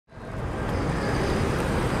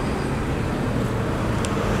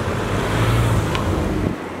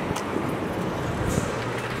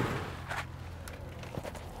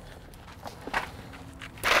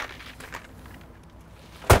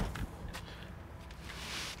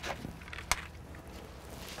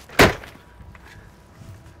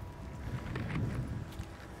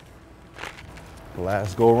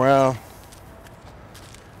Last go around.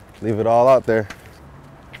 Leave it all out there.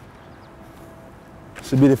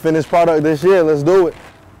 Should be the finished product this year. Let's do it.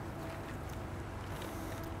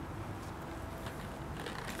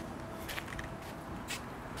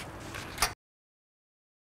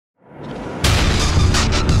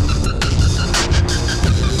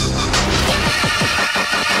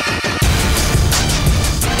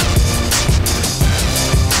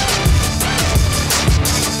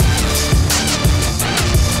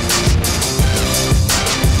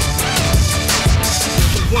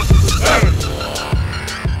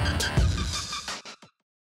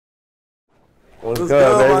 What's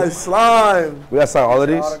good, baby? My slime. We got signed all of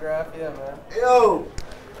these? Autograph, yeah, man. Yo,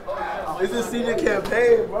 this is senior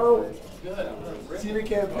campaign, bro. Senior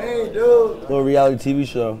campaign, dude. Little reality TV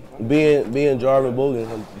show. Being Jarvin Bogan.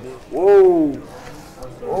 Whoa.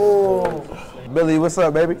 Oh. Billy, what's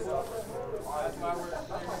up, baby?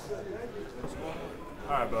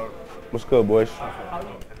 Alright, bro. What's good, boys? And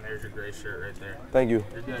there's your gray shirt right there. Thank you.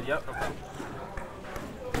 You're good, yep. Okay.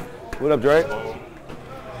 What up, Drake?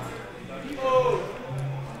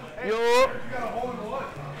 Yo.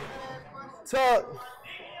 Tuck.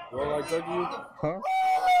 You don't like Dougie? Huh?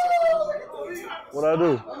 What'd I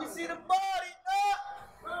do? Let me see the body,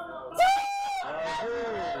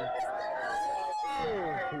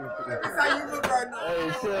 That's how you look right now.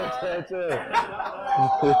 Hey, chill.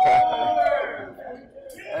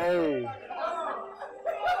 Hey.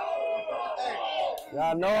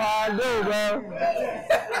 Y'all know how I do, bro.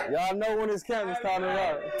 Y'all know when this camera's coming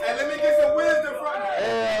up. Hey, let me get some wisdom from you.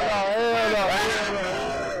 Hell no.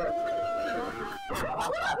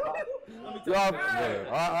 Y'all, man.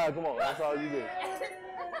 All right, come on. That's all you get.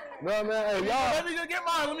 No, man. Hey, y'all. Let me get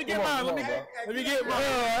mine. Let me get mine. Let me get mine.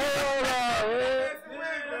 Hell no, man.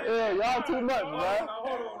 Yeah, y'all too much, man.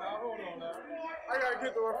 Hold on now. I gotta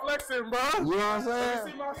get the reflection, bro. You know what I'm saying?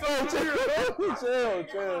 See my soul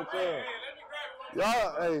Chill.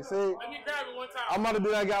 Y'all, hey, see, Let me grab it one time. I'm about to be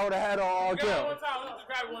that guy with a hat on all Grab it camp. one time. Let me just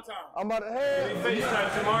grab it one time. I'm about to, hey.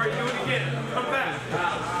 FaceTime tomorrow. You do it again. Come back.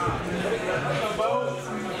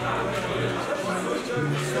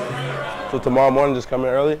 So tomorrow morning, just come in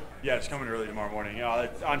early? Yeah, it's coming early tomorrow morning. On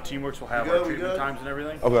Teamworks, we'll have our treatment times and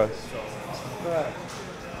everything. Okay.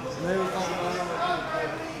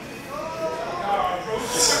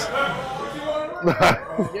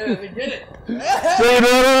 Get it.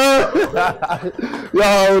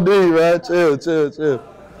 Y'all OD, man. Chill. You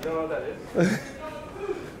know what that is?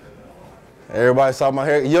 Everybody saw my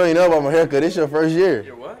hair. You don't even know about my haircut. It's your first year.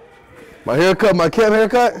 Your what? My haircut, my camp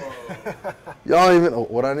haircut. Y'all don't even know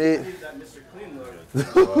what I need. That Mr. Clean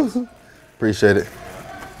look. Appreciate it.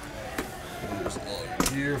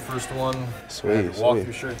 Here, first one. Sweet. Walk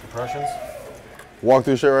through shirt compressions. Walk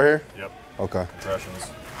through shirt right here? Yep. Okay.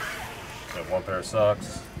 Compressions. Got one pair of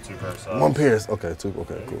socks, two pair of socks. One pair. Okay, two.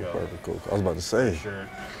 Okay, There cool. you go. Perfect. Cool. I was about to say. Shirt,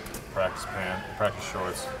 practice pant, practice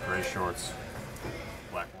shorts, gray shorts,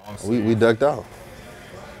 black long sleeve, We ducked out.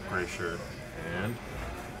 gray shirt, and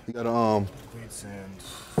You got cleats,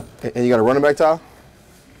 and you got a running back towel?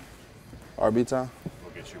 RB towel?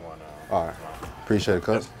 we'll get you one. All right. Appreciate it,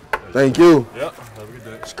 cuz. Thank you. Yep. Have a good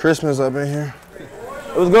day. It's Christmas up in here.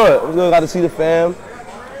 It was good. Got to see the fam,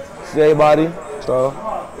 see everybody. So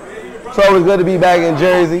it's always good to be back in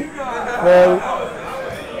Jersey. Man.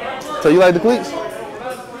 So you like the cleats?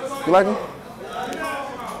 You like them?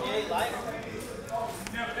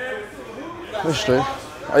 They're straight.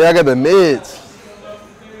 Oh, y'all got the mids.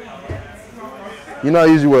 You know I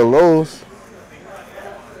usually wear lows.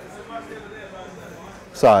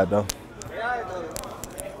 Side though.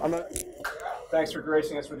 Thanks for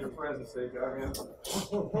gracing us with your presence today, Jarvin.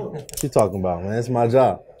 What you talking about, man? It's my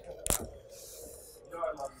job.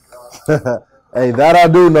 Hey, that I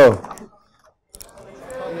do know.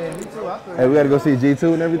 Hey, we gotta go see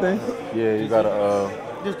G2 and everything? Yeah, you gotta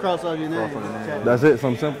Just cross out your name. That's it?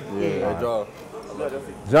 Something simple? yeah, good job.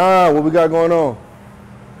 John, what we got going on?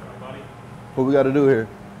 What we gotta do here?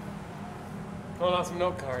 Throwing out some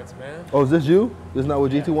note cards, man. Oh, is this you? This not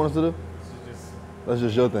what G2 wants us to do? This is just That's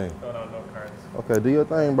just your thing. throwing out note cards. Okay, do your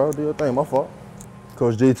thing, bro. Do your thing. My fault.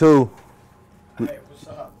 Coach G2. Hey, what's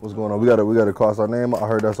up? What's going on? We gotta cross our name. I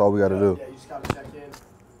heard that's all we gotta do. Yeah, you just gotta check in.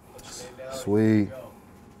 Put your name down. Sweet.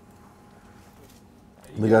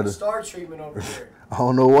 You We got got the the- star treatment over here. I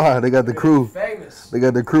don't know why. They got the crew. Famous. They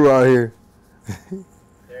got the crew out here.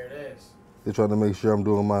 There it is. They're trying to make sure I'm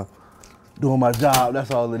doing my job. That's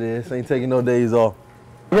all it is. Ain't taking no days off.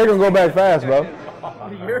 They're gonna go back fast, bro.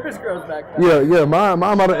 Yours grows back. Yeah. Mine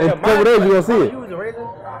about to, in a couple days you gonna see it. You was a razor?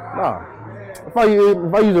 Nah. If I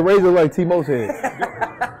use a razor like T-Mo's head.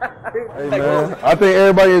 Hey, man. I think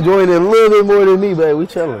everybody enjoying it a little bit more than me, babe. We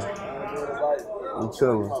chilling. We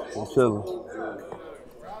chilling. We chilling.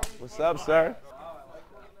 What's up, sir?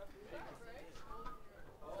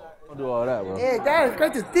 Don't do all that, bro. Hey, Dad, it's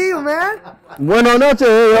great to see you, man. Buenas noches,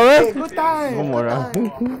 Hey, good time. Come on now. Hey,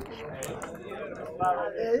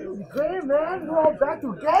 this is great, man. We're all back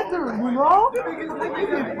together, you know? This is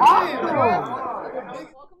awesome.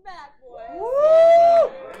 Welcome back, boys. Woo!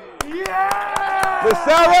 Yeah! The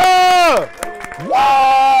Sarah! Woo!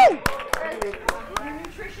 Your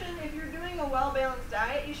nutrition, if you're doing a well-balanced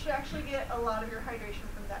diet, you should actually get a lot of your hydration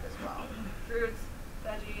from that as well. Fruits,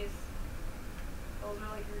 veggies, those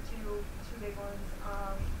are like your two big ones.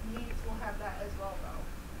 Meats will have that as well,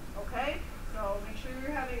 though. Okay? So make sure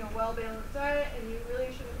you're having a well-balanced diet, and you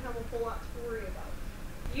really shouldn't have a whole lot to worry about.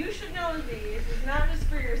 You should know these is not just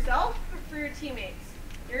for yourself, but for your teammates.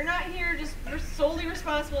 You're not here just solely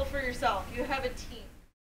responsible for yourself. You have a team.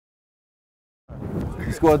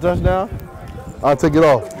 You score a touchdown, I'll take it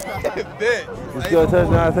off. You score a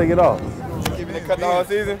touchdown, I'll take it off. Give me the cut the whole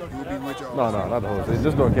season? No, not the whole season.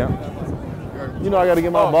 Just gonna count. You know I gotta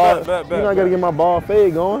get my ball. You know I gotta get my ball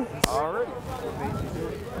fade going. Already.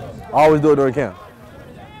 I always do it during camp.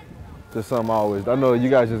 Just something I always. I know you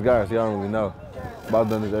guys just got it, so y'all don't really know. But I've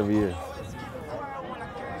done this every year.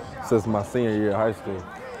 Since my senior year of high school.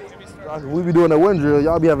 We be doing that wind drill,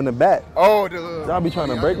 y'all be having the bat. Oh, y'all be trying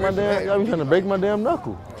to break my damn. Y'all be trying to break my damn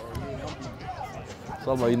knuckle.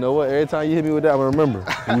 So I'm like, you know what? Every time you hit me with that, I'm gonna remember.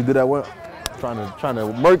 And we do that one, trying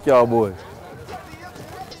to murk y'all boys.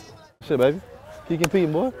 Shit, baby. Keep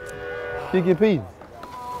competing, boy. Keep competing.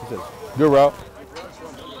 Good route.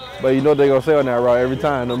 But you know what they gonna say on that route every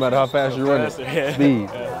time, no matter how fast you run it. Speed. You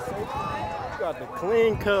got the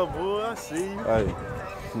clean cut, boy. I see you. Hey,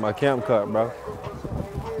 it's my camp cut, bro.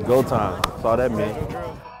 Go time. That's all that means.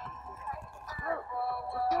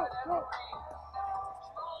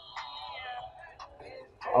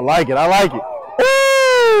 I like it. I like it.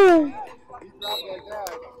 Woo!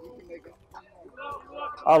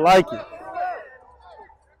 I like it.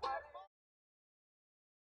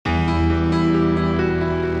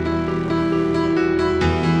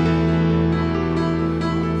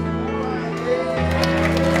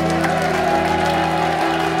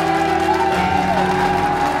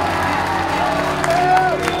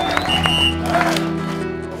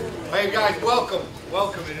 Hey guys, welcome.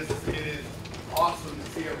 Welcome. It is awesome to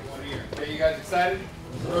see everyone here. Okay, you guys excited?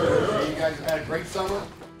 Sure. You guys have had a great summer.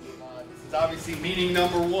 This is obviously meeting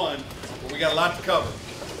number 1, but we got a lot to cover.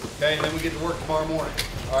 Okay, and then we get to work tomorrow morning.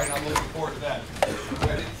 All right, I'm looking forward to that.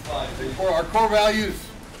 Ready? For our core values,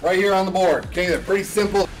 right here on the board. Okay, they're pretty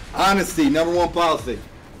simple. Honesty, number 1 policy.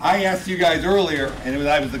 I asked you guys earlier, and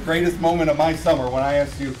that was the greatest moment of my summer when I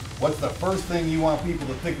asked you, what's the first thing you want people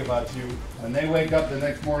to think about you when they wake up the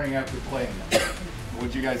next morning after playing?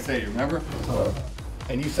 What'd you guys say, you remember?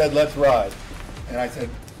 And you said, let's ride. And I said,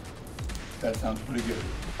 that sounds pretty good.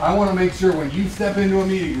 I want to make sure when you step into a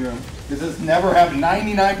meeting room, because this never happened,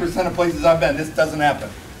 99% of places I've been, this doesn't happen.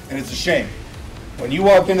 And it's a shame. When you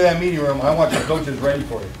walk into that meeting room, I want your coaches ready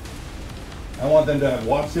for you. I want them to have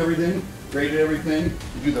watched everything, graded everything,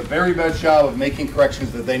 to do the very best job of making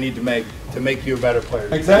corrections that they need to make you a better player.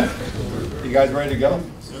 Make sense? You guys ready to go?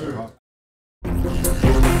 Sure.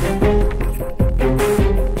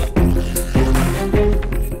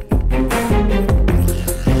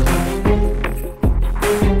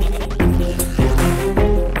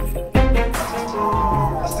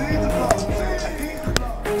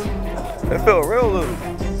 It felt real loose.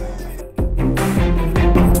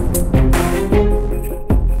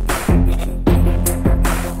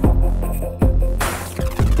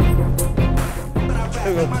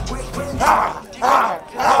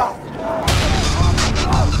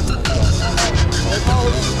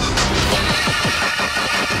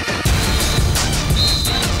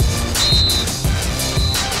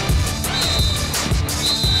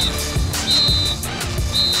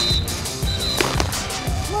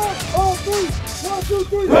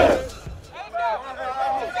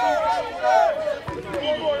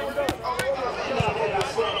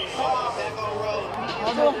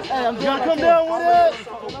 Hey, I'm gonna come down with it.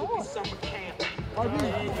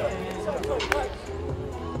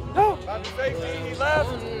 No. He left.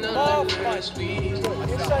 Ball.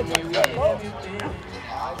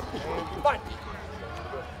 Fine.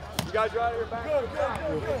 You guys right here back? Good.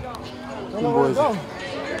 Don't know where to go.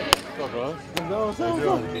 Let's go.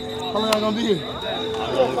 How long y'all gonna be here?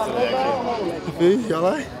 Y'all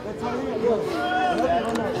like?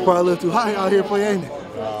 Probably a little too hot out here for you, ain't it?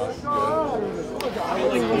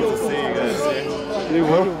 You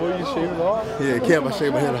shave it off? Yeah, camp, I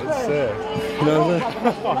shave my head off. That's sad. You know what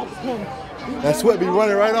I'm saying? That sweat be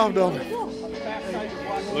running right off, though.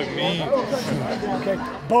 Look mean. Okay,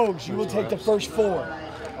 Bogues, you will take the first 4.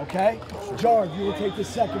 Okay? Jar, you will take the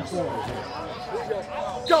second 4.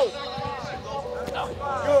 Go!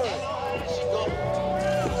 Good.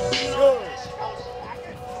 Good.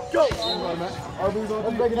 Go! RB's on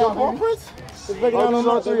 3. Let's break it down, man. Let's break it down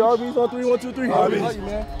on 3. RB's on 3. 1, 2, 3. RB's. Love you,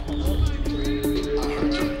 man.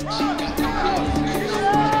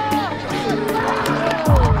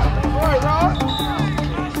 All right, Rob.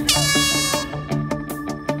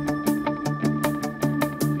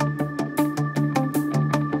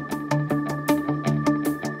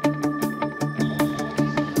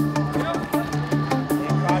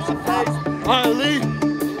 All right, Lee.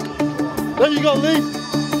 There you go, Lee.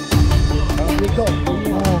 Go.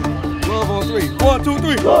 12 on 3. 1, 2,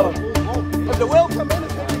 3. Go. If the well come in,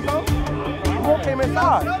 there you go. The well came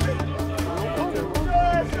inside.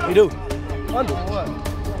 You do. Under what?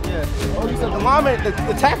 Yeah. Oh, you said the lineman,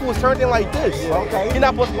 the tackle was turned in like this. Yeah, okay. You're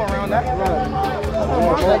not supposed to go around that.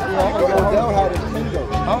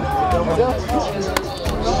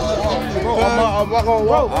 I'm not gonna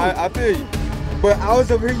walk. I feel you. But I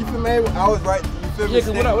was over here, you feel me? I was right. You feel me? Yeah,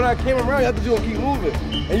 because when I came around, you have to do keep moving.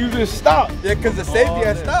 And you just stop. Yeah, because the safety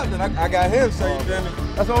had stopped, and I got him, so you feel me?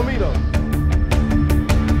 That's on me, though.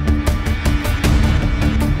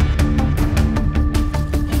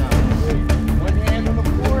 One hand on the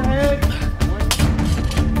forehead.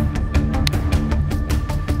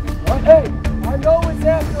 Hey, I know it's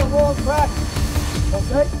after a long practice,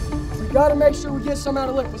 okay? We gotta make sure we get some out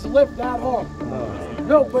of lift. Was the lift that hard?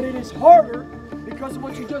 No, but it is harder because of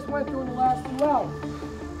what you just went through in the last 2 hours.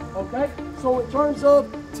 Okay? So in terms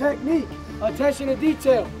of technique, attention to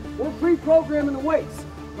detail, we're pre-programming the weights.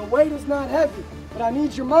 The weight is not heavy, but I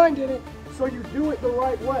need your mind in it so you do it the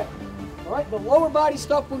right way. All right? The lower body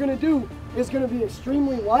stuff we're gonna do is gonna be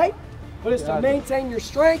extremely light, but it's to maintain your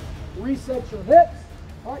strength, reset your hips,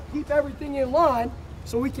 all right? Keep everything in line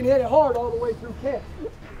so we can hit it hard all the way through camp.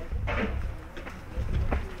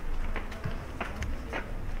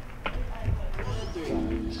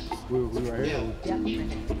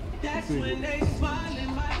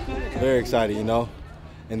 Very excited, you know.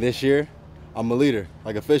 And this year, I'm a leader,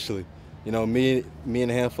 like officially. You know, me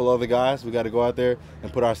and a handful of other guys, we got to go out there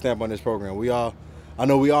and put our stamp on this program. I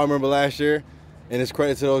know we all remember last year, and it's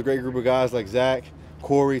credit to those great group of guys like Zach,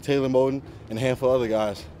 Corey, Taylor Moten, and a handful of other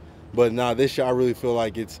guys. But now this year, I really feel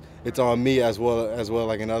like it's on me as well,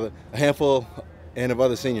 like a handful and of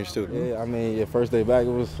other seniors too. Yeah, I mean, your first day back, it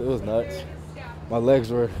was nuts. My legs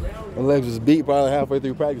was beat probably halfway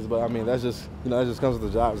through practice, but I mean, that just comes with the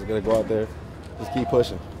job. You gotta go out there, just keep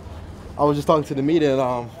pushing. I was just talking to the media,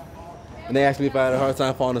 and they asked me if I had a hard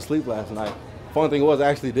time falling asleep last night. Fun thing was, I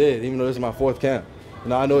actually did, even though this is my 4th camp. You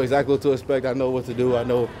know, I know exactly what to expect. I know what to do. I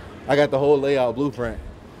got the whole layout blueprint,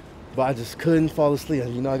 but I just couldn't fall asleep.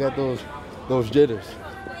 You know, I got those jitters.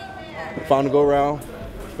 Final go around,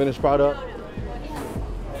 finished product.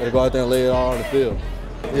 Gotta go out there and lay it all on the field.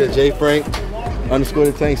 Yeah, Jay Frank,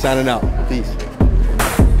 _the Tank, signing out. Peace.